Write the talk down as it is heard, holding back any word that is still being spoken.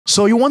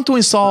So you want to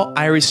install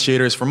Iris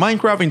shaders for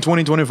Minecraft in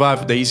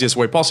 2025 the easiest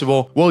way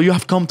possible? Well, you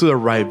have come to the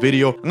right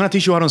video. I'm gonna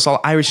teach you how to install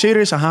Iris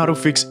shaders and how to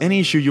fix any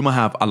issue you might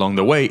have along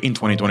the way in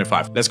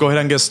 2025. Let's go ahead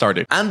and get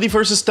started. And the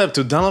first step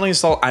to download and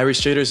install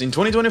Iris shaders in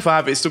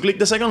 2025 is to click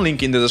the second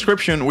link in the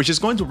description, which is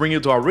going to bring you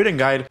to our written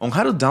guide on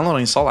how to download and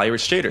install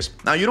Iris shaders.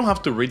 Now, you don't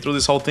have to read through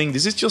this whole thing.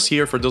 This is just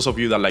here for those of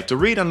you that like to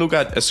read and look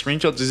at a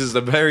screenshot. This is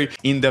a very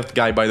in-depth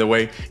guide, by the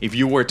way, if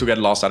you were to get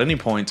lost at any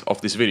point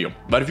of this video.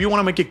 But if you want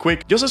to make it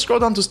quick, just scroll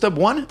down to step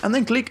 1 and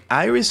then click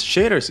Iris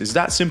shaders. It's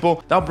that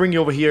simple. That'll bring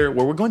you over here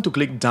where we're going to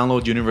click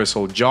download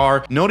universal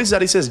jar. Notice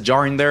that it says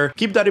jar in there.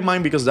 Keep that in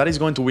mind because that is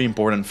going to be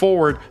important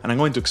forward, and I'm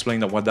going to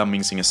explain what that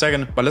means in a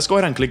second. But let's go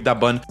ahead and click that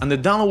button and the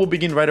download will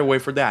begin right away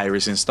for the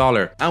Iris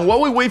installer. And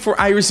while we wait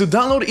for Iris to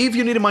download, if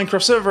you need a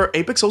Minecraft server,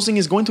 Apex Hosting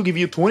is going to give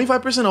you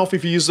 25% off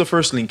if you use the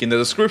first link in the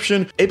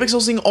description. Apex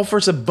Hosting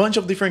offers a bunch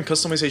of different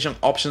customization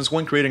options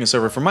when creating a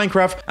server for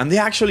Minecraft, and they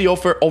actually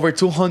offer over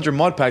 200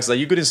 mod packs that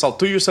you could install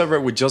to your server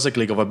with just a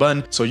click of a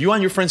button, so you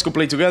and your friends could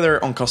play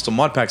together on custom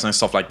mod packs and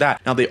stuff like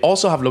that. Now, they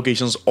also have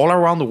locations all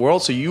around the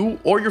world, so you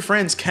or your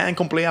friends can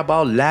complain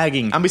about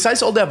lagging. And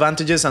besides all the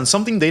advantages, and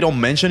something they don't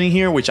mention in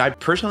here, which I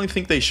personally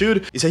think they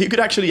should, is that you could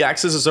actually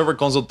access a server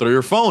console through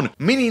your phone,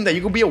 meaning that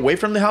you could be away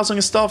from the house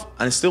and stuff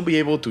and still be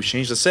able to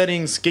change the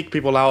settings, kick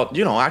people out,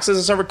 access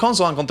a server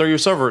console and control your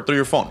server through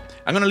your phone.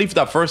 I'm gonna leave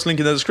that first link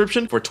in the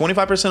description for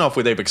 25% off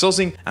with Apex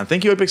Hosting, and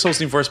thank you Apex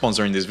Hosting for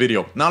sponsoring this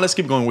video. Now let's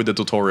keep going with the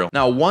tutorial.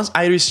 Now, once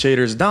Iris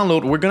shaders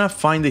download, we're gonna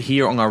find it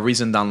here on our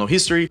recent download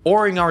history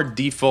or in our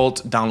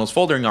default downloads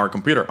folder in our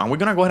computer, and we're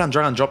gonna go ahead and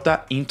drag and drop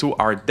that into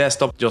our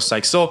desktop just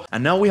like so.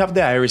 And now we have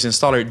the Iris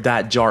installer,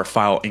 that jar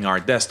file in our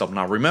desktop.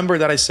 Now remember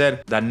that I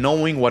said that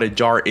knowing what a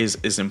jar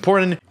is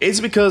important. It's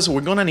because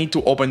we're gonna need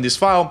to open this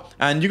file,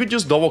 and you could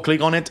just double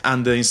click on it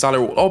and the installer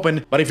will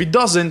open. But if it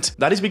doesn't,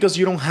 that is because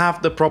you don't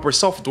have the proper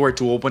software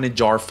to open a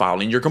jar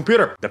file in your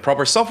computer. The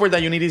proper software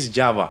that you need is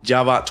Java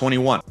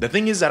 21. The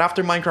thing is that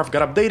after Minecraft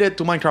got updated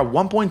to Minecraft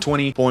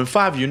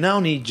 1.20.5, you now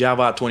need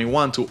Java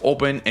 21 to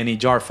open any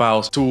jar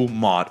files to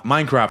mod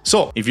Minecraft.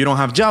 So if you don't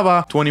have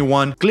Java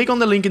 21, click on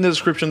the link in the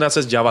description that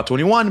says Java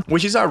 21,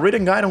 which is our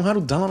written guide on how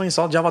to download and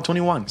install Java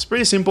 21. It's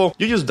pretty simple.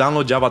 You just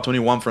download Java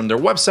 21 from their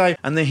website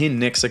and then hit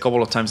next a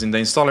couple of times in the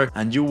installer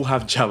and you will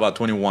have Java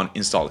 21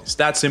 installed. It's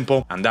that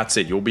simple, and that's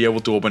it. You'll be able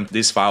to open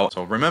this file.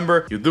 So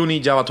remember, you do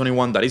need Java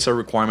 21. That is a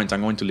requirement.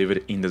 I'm going to leave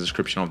it in the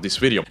description of this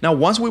video. Now,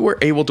 once we were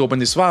able to open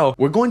this file,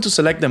 we're going to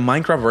select the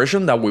Minecraft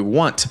version that we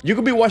want. You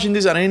could be watching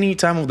this at any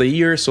time of the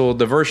year, so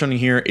the version in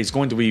here is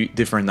going to be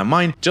different than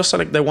mine. Just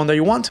select the one that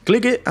you want,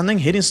 click it, and then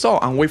hit install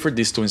and wait for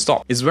this to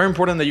install. It's very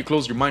important that you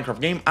close your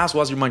Minecraft game as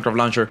well as your Minecraft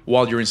launcher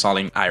while you're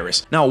installing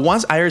Iris. Now,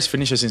 once Iris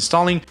finishes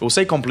installing, it will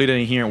say completed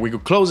in here, and we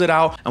could close it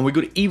out, and we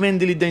could even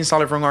delete the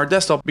installer from our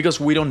desktop because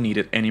we don't need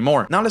it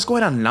anymore. Now let's go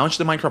ahead and launch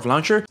the Minecraft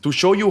launcher to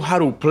show you how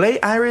to play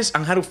Iris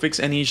and how to fix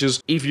any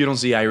issues if you don't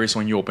see Iris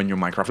when you open your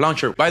Minecraft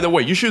launcher. By the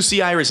way, you should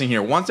see Iris in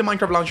here. Once the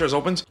Minecraft launcher is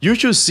opened, you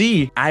should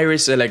see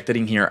Iris selected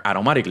in here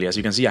automatically. As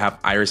you can see, I have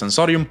Iris and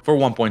Sodium for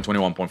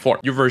 1.21.4.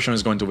 Your version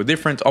is going to be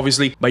different,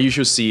 obviously, but you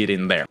should see it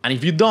in there. And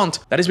if you don't,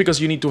 that is because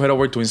you need to head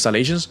over to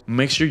installations.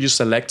 Make sure you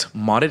select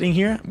modded in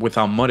here.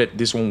 Without modded,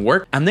 this won't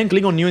work. And then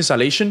click on new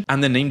installation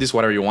and then name this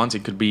whatever you want.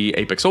 It could be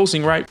Apex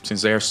Hosting, right?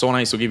 Since they are so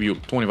nice to give you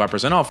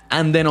 25% off.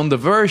 And then on the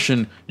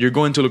version, you're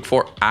going to look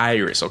for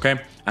Iris, okay?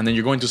 And then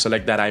you're going to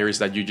select that Iris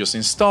that you just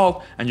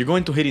installed, and you're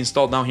going to hit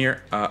install down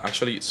here.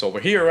 Actually, it's over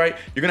here, right?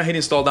 You're gonna hit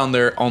install down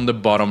there on the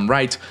bottom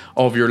right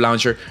of your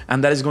launcher,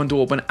 and that is going to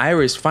open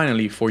Iris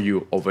finally for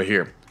you over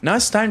here. Now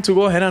it's time to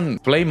go ahead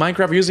and play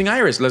Minecraft using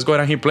Iris. Let's go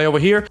ahead and hit play over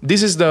here.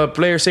 This is the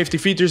player safety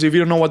features. If you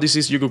don't know what this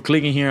is, you could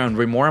click in here and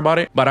read more about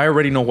it. But I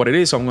already know what it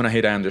is, so I'm gonna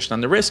hit I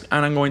understand the risk,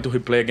 and I'm going to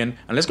hit play again.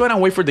 And let's go ahead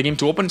and wait for the game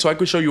to open so I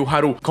could show you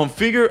how to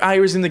configure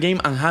Iris in the game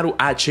and how to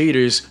add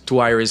shaders to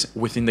Iris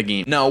within the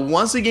game. Now,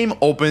 once the game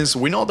opens,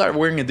 we know that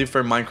we're in a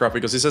different Minecraft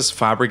because it says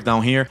fabric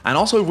down here. And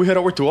also, if we head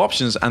over to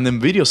options and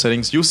then video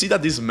settings, you'll see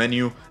that this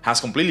menu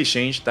has completely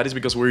changed. That is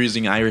because we're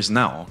using Iris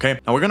now, okay?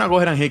 Now we're gonna go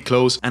ahead and hit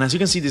close. And as you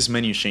can see, this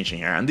menu is changing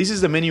here. And this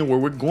is the menu where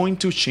we're going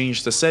to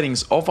change the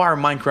settings of our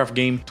Minecraft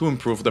game to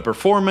improve the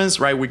performance,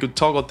 right? We could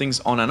toggle things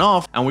on and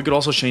off, and we could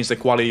also change the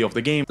quality of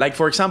the game. Like,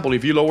 for example,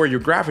 if you lower your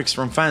graphics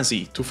from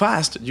fancy to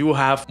fast, you will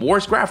have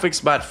worse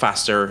graphics but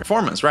faster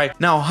performance, right?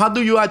 Now, how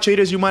do you add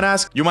shaders, you might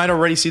ask? You might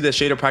already see the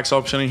shader packs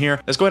option in here.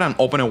 Let's go ahead and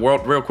open a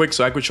world real quick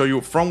so I could show you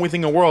from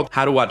within a world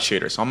how to add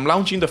shaders. So I'm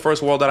launching the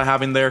first world that I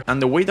have in there,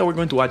 and the way that we're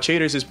going to add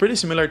shaders is pretty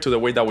similar to the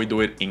way that we do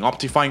it in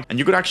Optifine. And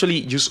you could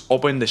actually just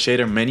open the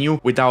shader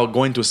menu without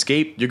going to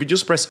escape. You could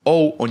just press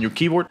O on your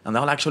keyboard and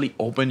that'll actually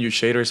open your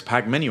shaders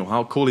pack menu.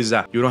 How cool is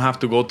that? You don't have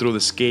to go through the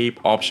escape,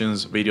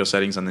 options, video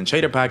settings, and then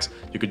shader packs.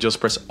 You could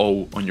just press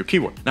O on your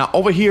keyboard. Now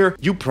over here,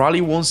 you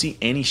probably won't see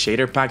any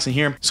shader packs in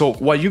here. So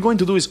what you're going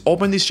to do is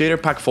open this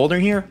shader pack folder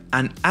here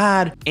and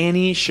add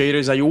any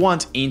shaders that you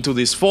want into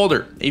this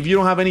folder. If you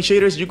don't have any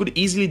shaders, you could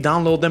easily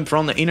download them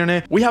from the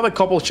internet. We have a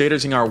couple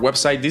shaders in our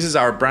website. This is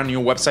our brand new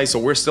website, so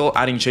we're still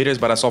adding shaders,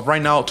 but as of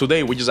right now,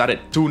 today, we just added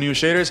 2 new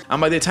shaders.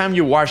 And by the time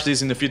you watch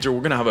this in the future,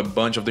 we're gonna have a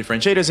bunch of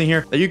different shaders in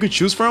here that you could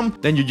choose from.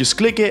 Then you just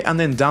click it and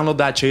then download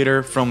that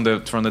shader from the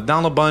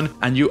download button,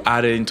 and you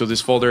add it into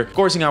this folder. Of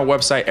course, in our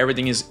website,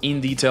 everything is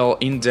in detail,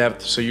 in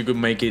depth, so you could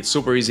make it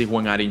super easy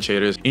when adding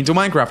shaders into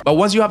Minecraft. But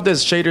once you have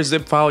this shader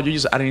zip file, you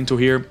just add it into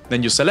here,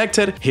 then you select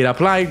it, hit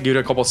apply, give it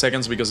a couple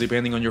seconds, because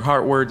depending on your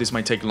hardware, this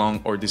might take long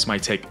or this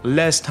might take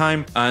less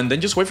time, and then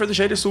just wait for the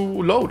shaders to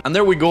load. And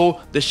there we go,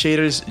 the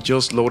shaders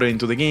just loaded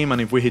into the game. And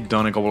if we hit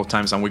done a couple of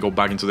times and we go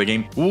back into the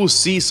game, we'll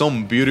see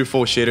some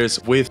beautiful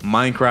shaders with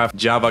Minecraft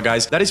Java,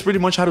 guys. That is pretty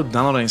much how to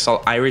download and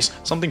install Iris.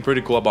 Something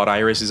pretty cool about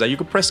Iris is that you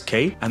could press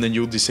K and then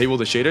you disable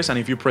the shaders, and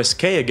if you press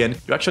K again,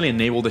 you actually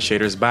enable the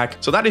shaders back.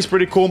 So that is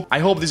pretty cool. I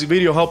hope this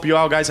video helped you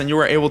out, guys, and you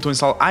were able to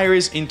install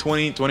Iris in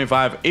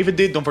 2025. If it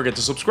did, don't forget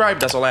to subscribe.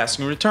 That's all I ask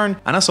in return.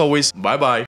 And as always, bye bye.